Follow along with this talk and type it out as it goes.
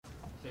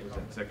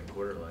was that second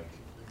quarter like?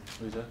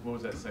 What is that? What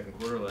was that second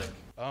quarter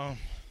like?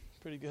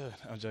 Pretty good.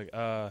 I'm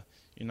joking.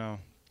 You know,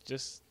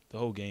 just the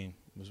whole game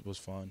was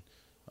fun.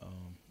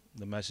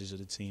 The message of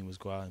the team was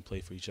go out and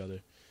play for each other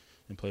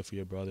and play for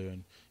your brother.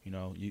 And, you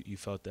know, you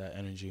felt that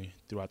energy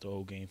throughout the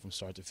whole game from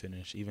start to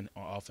finish. Even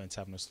on offense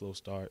having a slow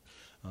start,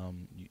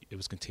 it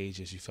was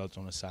contagious. You felt it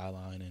on the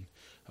sideline.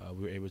 And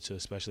we were able to,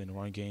 especially in the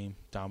run game,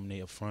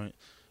 dominate up front.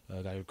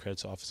 Got to give credit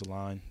to offensive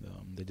line.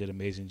 They did an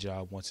amazing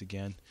job once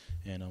again.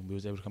 And we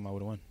was able to come out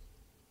with a win.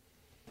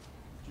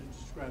 Could you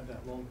describe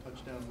that long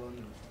touchdown run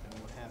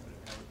and what happened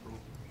and how it broke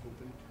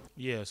open?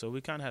 Yeah, so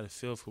we kind of had a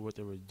feel for what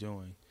they were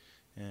doing.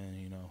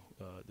 And, you know,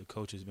 the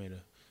coaches made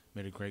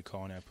a great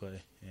call on that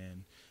play.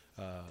 And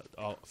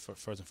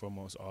first and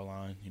foremost, our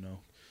line, you know,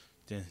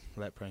 didn't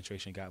let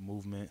penetration, got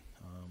movement.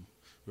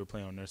 We were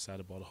playing on their side of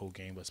the ball the whole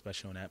game, but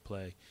especially on that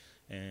play.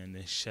 And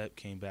then Shep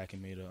came back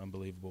and made an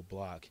unbelievable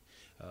block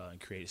and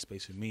created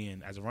space for me.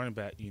 And as a running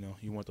back, you know,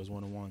 you want those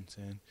one-on-ones.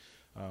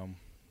 And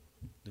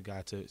the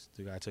guy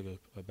took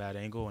a bad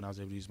angle, and I was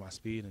able to use my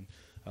speed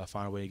and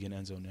find a way to get in the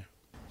end zone there.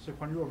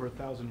 Saquon, you're over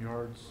 1,000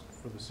 yards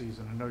for the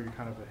season. I know you're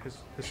kind of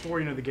a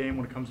historian of the game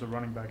when it comes to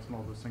running backs and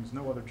all those things.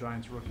 No other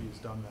Giants rookie has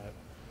done that.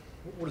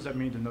 What does that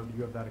mean to know that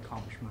you have that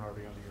accomplishment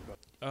already under your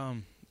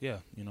belt? Yeah,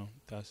 you know,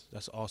 that's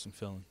an awesome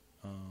feeling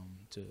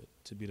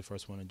to be the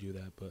first one to do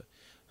that. But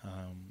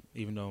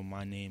even though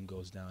my name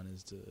goes down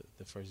as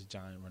the first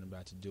Giant running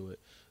back to do it,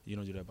 you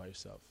don't do that by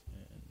yourself.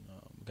 And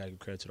got to give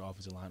credit to the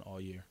offensive line all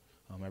year.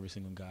 Every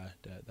single guy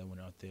that went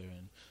out there,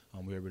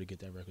 and we were able to get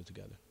that record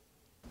together.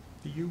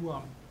 Do you,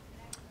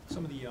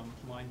 some of the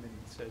linemen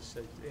says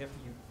that after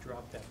you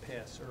dropped that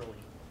pass early,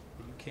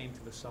 that you came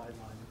to the sideline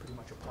and pretty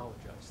much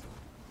apologized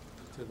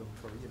to them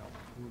for, you know,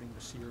 ruining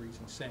the series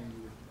and saying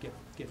you would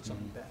get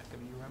something back. I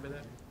mean, you remember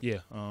that? Yeah.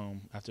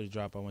 After the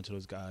drop, I went to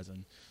those guys,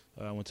 and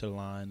I went to the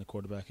line, the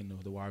quarterback, and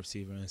the wide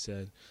receiver, and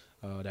said,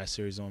 that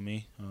series on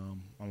me.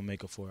 I'm going to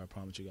make up for it, I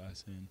promise you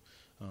guys. And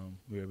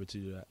we were able to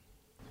do that.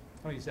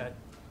 I mean, is that,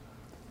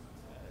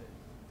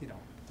 you know,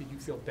 did you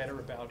feel better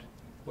about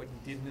what you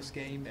did in this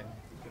game and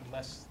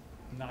less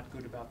not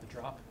good about the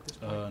drop at this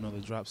point? No,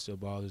 the drop still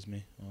bothers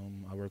me.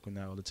 I work on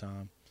that all the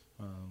time.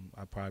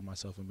 I pride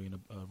myself in being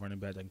a running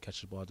back that can catch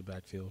the ball at the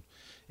backfield,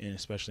 and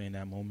especially in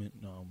that moment,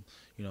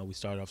 you know, we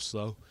started off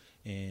slow,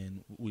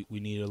 and we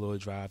needed a little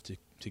drive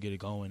to get it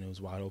going. It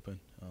was wide open,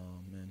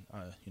 and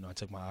I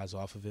took my eyes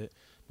off of it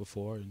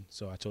before, and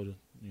so I told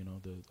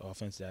the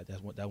offense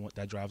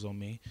that drive's on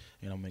me,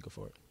 and I'll make it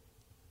for it.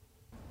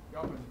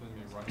 Your offense has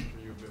been running for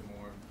you a bit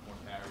more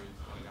carries,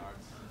 20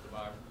 yards since the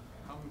bye.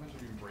 How much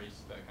have you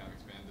embraced that kind of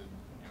expanded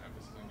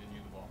emphasis on getting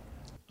you the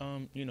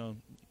ball? You know,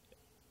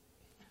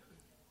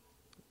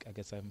 I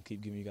guess I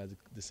keep giving you guys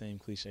the same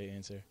cliche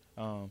answer.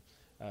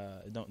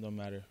 It don't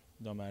matter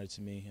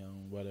to me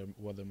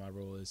whether my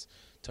role is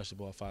touch the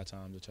ball 5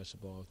 times or touch the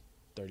ball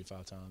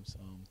 35 times.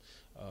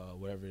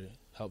 Whatever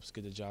helps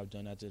get the job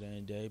done at the end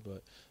of the day.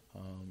 But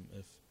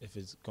if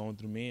it's going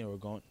through me or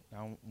I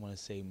don't want to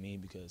say me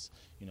because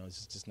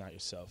it's just not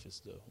yourself.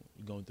 It's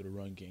going through the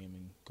run game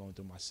and going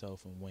through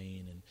myself and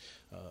Wayne and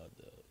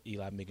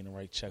Eli making the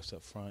right checks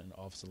up front and the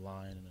offensive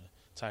line and the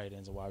tight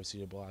ends and wide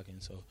receiver blocking.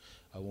 So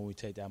when we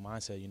take that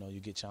mindset, you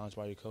get challenged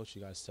by your coach.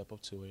 You got to step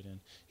up to it, and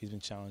he's been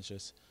challenged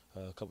us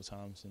a couple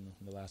times in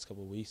the last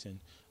couple of weeks, and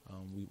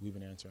we've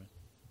been answering.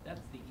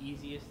 That's the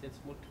easiest it's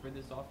looked for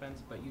this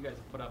offense, but you guys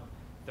have put up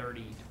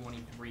 30,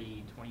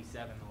 23,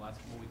 27 the last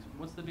couple of weeks.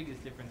 What's the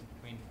biggest difference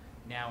between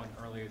now and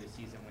earlier this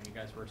season when you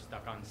guys were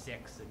stuck on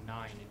 6 and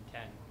 9 and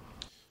 10?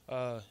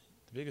 The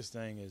biggest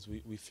thing is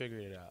we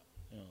figured it out.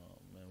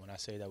 And when I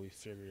say that we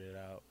figured it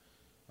out,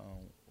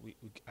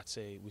 I'd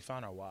say we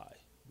found our why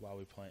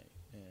we're playing,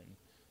 and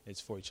it's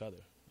for each other.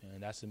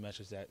 And that's the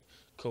message that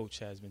Coach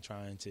has been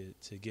trying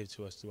to give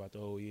to us throughout the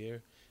whole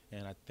year.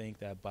 And I think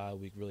that bye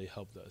week really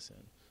helped us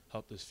and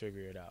helped us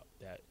figure it out,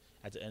 that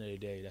at the end of the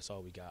day, that's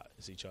all we got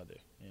is each other.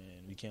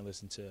 And we can't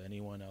listen to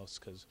anyone else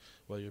because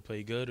whether you're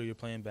playing good or you're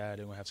playing bad,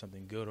 they're going to have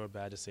something good or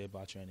bad to say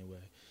about you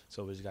anyway.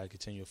 So we just got to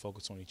continue to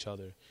focus on each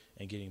other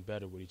and getting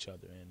better with each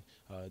other.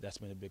 And that's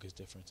been the biggest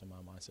difference in my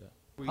mindset.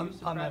 Were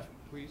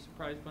you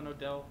surprised when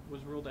Odell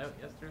was ruled out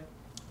yesterday?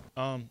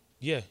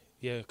 Yeah,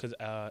 because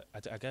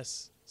I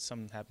guess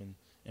something happened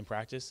in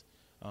practice.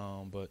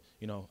 But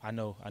I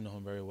know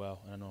him very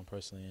well, and I know him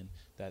personally, and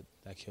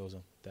that kills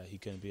him that he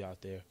couldn't be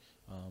out there.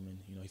 And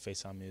he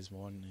FaceTimed me this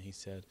morning, and he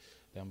said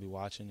that I'm gonna be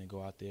watching and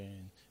go out there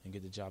and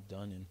get the job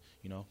done.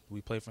 And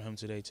we played for him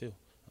today too,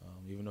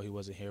 even though he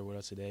wasn't here with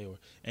us today, or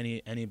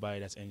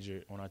anybody that's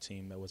injured on our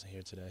team that wasn't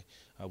here today,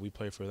 we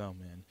played for them.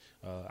 And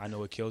I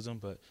know it kills him,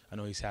 but I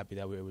know he's happy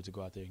that we were able to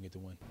go out there and get the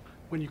win.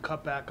 When you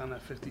cut back on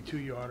that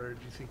 52-yarder, do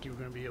you think you were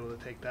going to be able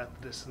to take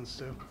that distance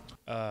too?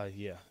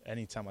 Yeah.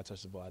 Anytime I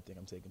touch the ball, I think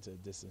I'm taking to the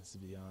distance, to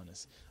be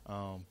honest.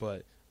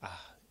 But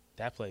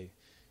that play,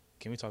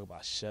 can we talk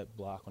about Shep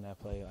block on that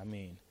play? I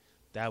mean,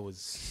 that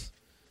was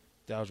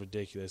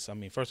ridiculous. I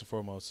mean, first and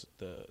foremost,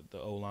 the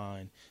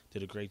O-line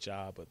did a great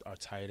job, but our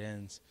tight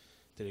ends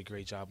did a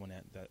great job on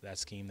that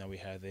scheme that we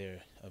had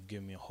there of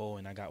giving me a hole,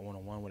 and I got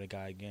one-on-one with a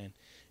guy again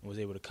and was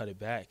able to cut it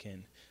back.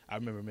 And I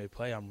remember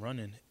mid-play, I'm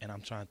running, and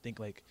I'm trying to think,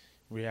 like,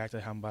 react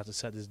to how I'm about to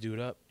set this dude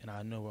up, and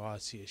I know where all I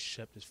see is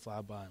Shep just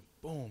fly by and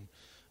boom,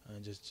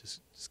 and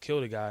just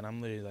kill the guy. And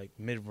I'm literally, like,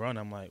 mid-run,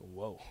 I'm like,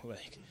 whoa.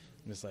 Like,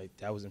 it's like,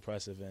 that was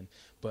impressive.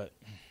 But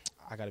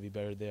I got to be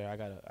better there. I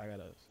gotta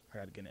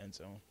get in the end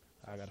zone.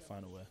 I got to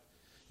find a way.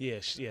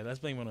 Yeah, let's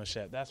blame it on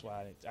Shep. That's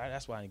why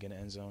I didn't get in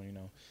the end zone, you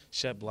know.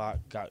 Shep block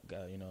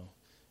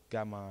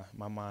got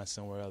my mind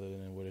somewhere other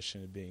than where it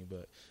shouldn't be.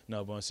 But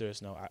no, but on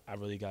serious note, I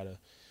really got to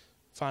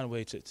find a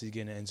way to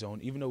get in the end zone.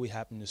 Even though we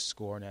happened to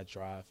score on that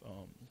drive,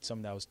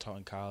 something that I was taught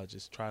in college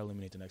is try to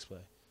eliminate the next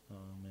play.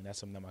 And that's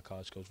something that my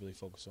college coach really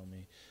focused on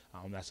me.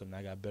 That's something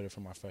I got better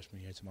from my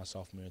freshman year to my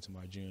sophomore year to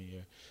my junior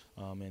year.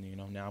 And, you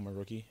know, now I'm a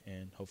rookie,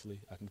 and hopefully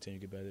I can continue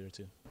to get better there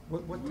too.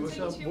 What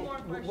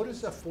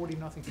does that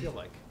 40-0 feel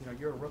like? You know,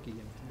 you're a rookie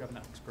and you haven't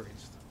that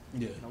experienced.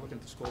 Yeah. You know, looking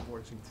at the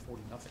scoreboard, seeing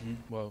 40-0.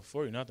 Well,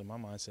 40-0, my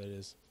mindset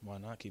is why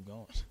not keep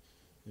going?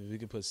 If we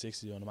could put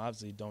 60 on them,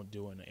 obviously don't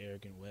do it in an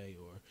arrogant way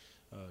or,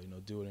 you know,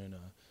 do it in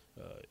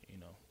a, you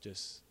know,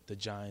 just the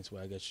Giants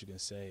way, I guess you can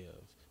say,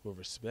 of with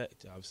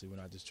respect. Obviously, we're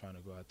not just trying to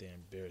go out there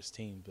and embarrass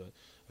teams, but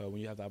when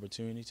you have the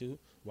opportunity to,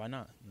 why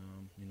not?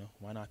 You know,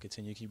 why not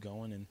continue to keep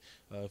going? And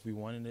if we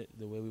wanted it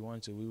the way we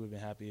wanted to, we would have been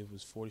happy if it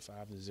was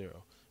 45-0.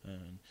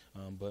 And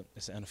but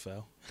it's the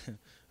NFL.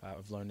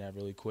 I've learned that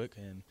really quick,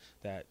 and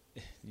that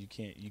you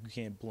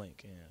can't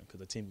blink, because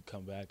the team could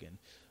come back, and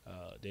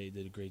they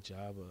did a great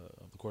job.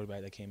 Of the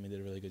quarterback that came in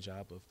did a really good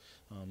job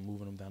of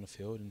moving them down the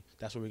field, and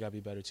that's where we got to be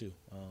better too.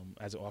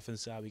 As an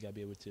offensive side, we got to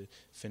be able to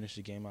finish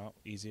the game out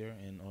easier,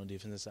 and on the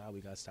defensive side,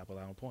 we got to stop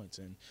allowing points,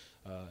 and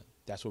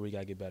that's where we got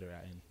to get better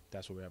at, and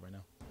that's where we're at right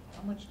now.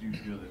 How much do you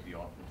feel that the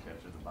offense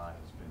after the bye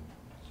has been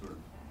sort of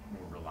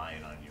more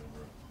reliant on you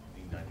or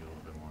leaned on you a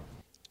little bit more?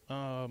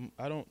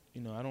 I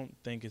don't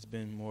think it's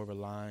been more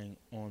relying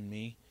on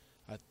me.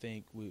 I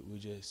think we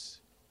just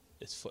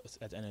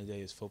at the end of the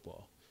day, it's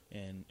football.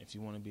 And if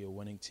you want to be a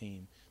winning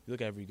team, you look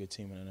at every good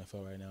team in the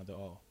NFL right now, they're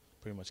all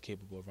pretty much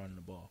capable of running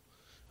the ball.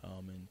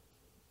 And,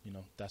 you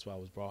know, that's why I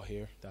was brought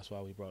here. That's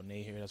why we brought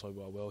Nate here. That's why we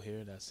brought Will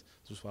here. That's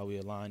just why we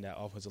aligned that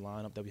offensive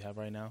lineup that we have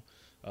right now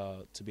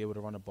to be able to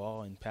run the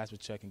ball and pass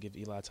with check and give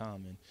Eli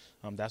time.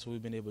 And that's what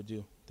we've been able to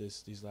do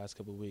these last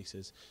couple of weeks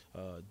is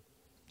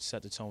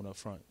set the tone up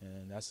front.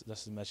 And that's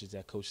the message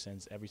that Coach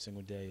sends every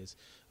single day is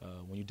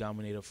when you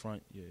dominate up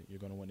front, you're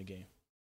going to win the game.